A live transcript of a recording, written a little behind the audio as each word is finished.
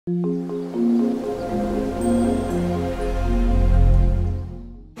Hey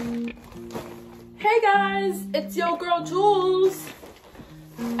guys, it's your girl Jules,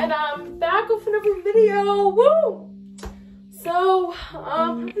 and I'm back with another video. Woo! So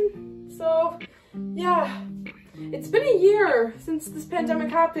yeah, it's been a year since this pandemic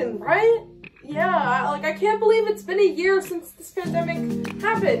happened, right? Yeah, I can't believe it's been a year since this pandemic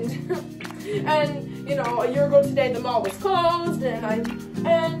happened. And you know, a year ago today the mall was closed, and I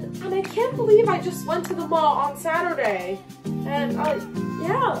can't believe I just went to the mall on Saturday. And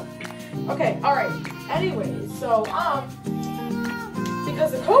yeah. Okay, alright. Anyways, so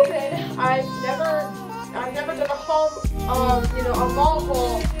because of COVID, I've never done a home a mall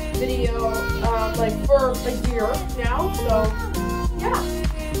haul video like for a year now, so yeah.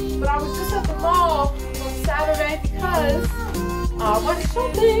 But I was just at the mall on Saturday because I went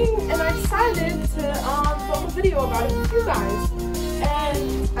shopping, and I decided to film a video about it with you guys.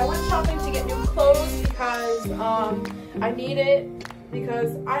 And I went shopping to get new clothes because I need it,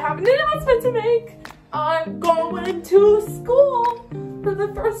 because I have an announcement to make. I'm going to school for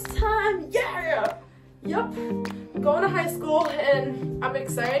the first time. Yeah! Yep. I'm going to high school, and I'm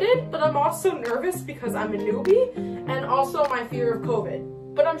excited, but I'm also nervous because I'm a newbie, and also my fear of COVID.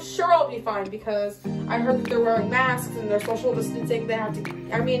 But I'm sure I'll be fine because I heard that they're wearing masks and they're social distancing. They have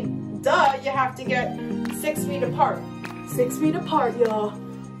to, I mean, duh, you have to get 6 feet apart. 6 feet apart, y'all.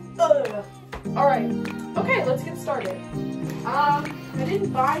 Alright, okay, let's get started. I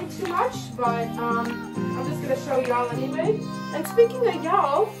didn't buy too much, but I'm just gonna show y'all anyway. And speaking of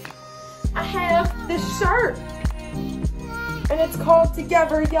y'all, I have this shirt, and it's called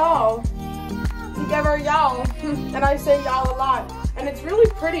Together Y'all. Together Y'all, and I say y'all a lot, and it's really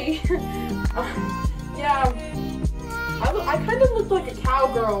pretty. Yeah, I kind of look like a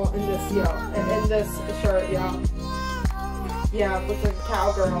cowgirl in this, in this shirt, yeah. Yeah, look like a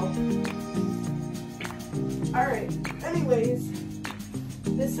cowgirl. Alright, anyways,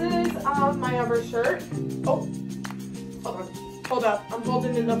 this is my other shirt. Oh, hold on. Hold up, I'm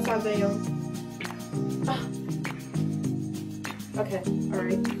holding it upside down. Okay,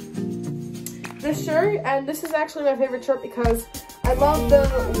 alright. This shirt, and this is actually my favorite shirt because I love the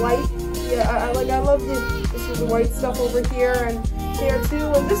white, I love this is the white stuff over here and here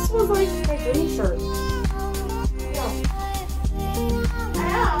too, and this was like my dream shirt. Yeah.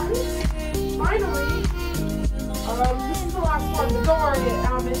 And finally, this is the last one, but don't worry,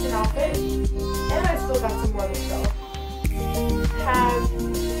 it's an outfit, and I still got some more to show. Have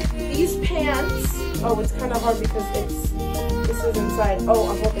these pants. Oh, it's kind of hard because this is inside. Oh,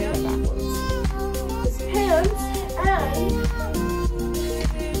 I'm holding it backwards. This pants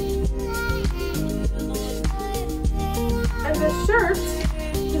and this shirt,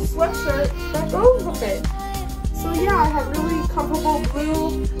 this sweatshirt that goes with it. So yeah, I have really comfortable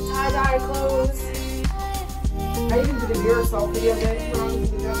blue tie-dye clothes. I even did a mirror selfie of it when I was in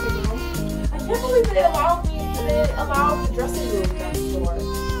the dressing room. I can't believe they allowed the dressing room in that store.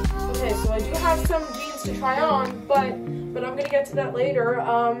 Okay, so I do have some jeans to try on, but I'm gonna get to that later.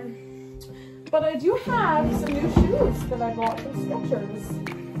 But I do have some new shoes that I bought from Skechers.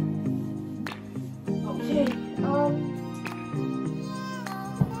 Okay, I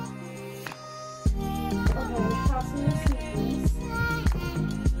have some new sneakers.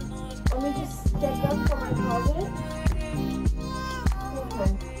 Let me just get them from my closet. Okay,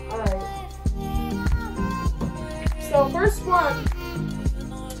 alright. So first one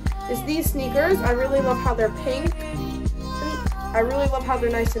is these sneakers. I really love how they're pink. I really love how they're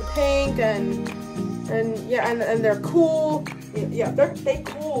nice and pink, and yeah, and they're cool. Yeah, they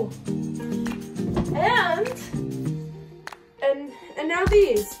cool. And now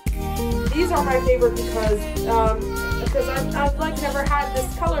these are my favorite because I've like never had this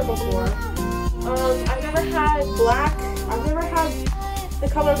color before. I've never had black. I've never had the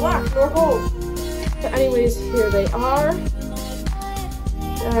color black nor gold. But anyways, here they are.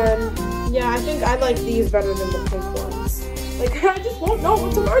 And yeah, I think I like these better than the pink ones. Like, I just won't know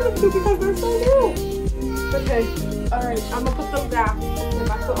what to wear them to because they're so new. Okay, alright, I'm gonna put them back in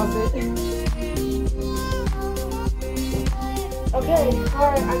my closet. Okay,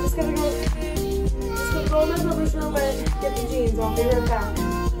 alright, I'm just gonna go in my brother's room and get the jeans. I'll be right back.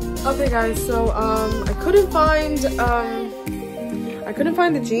 Okay guys, so I couldn't find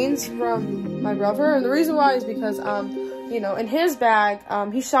the jeans from my brother, and the reason why is because you know, in his bag,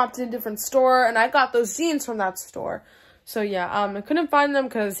 he shopped in a different store, and I got those jeans from that store. So yeah, I couldn't find them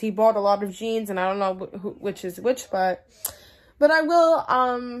because he bought a lot of jeans, and I don't know which is which, but I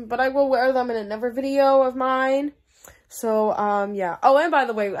will wear them in another video of mine. So, yeah. Oh, and by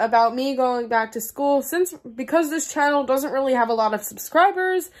the way, about me going back to school, because this channel doesn't really have a lot of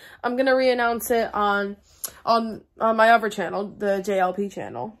subscribers, I'm gonna re-announce it on my other channel, the JLP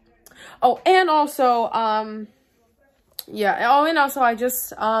channel. Oh, and also, yeah. Oh, and also, I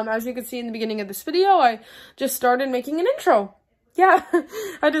just, as you can see in the beginning of this video, I just started making an intro. Yeah,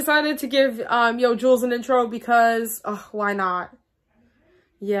 I decided to give, Yo Jules an intro because, why not?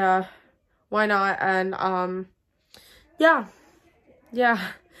 Yeah, why not? And, yeah,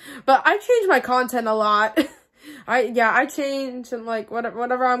 but I change my content a lot. I change, and like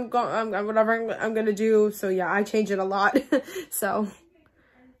whatever I'm gonna do. So yeah, I change it a lot. So,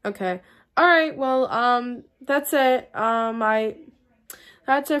 okay, all right. Well, that's it.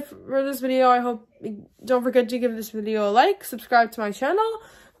 That's it for this video. I hope, don't forget to give this video a like, subscribe to my channel,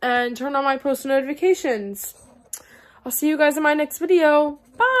 and turn on my post notifications. I'll see you guys in my next video.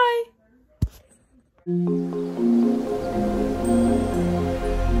 Bye.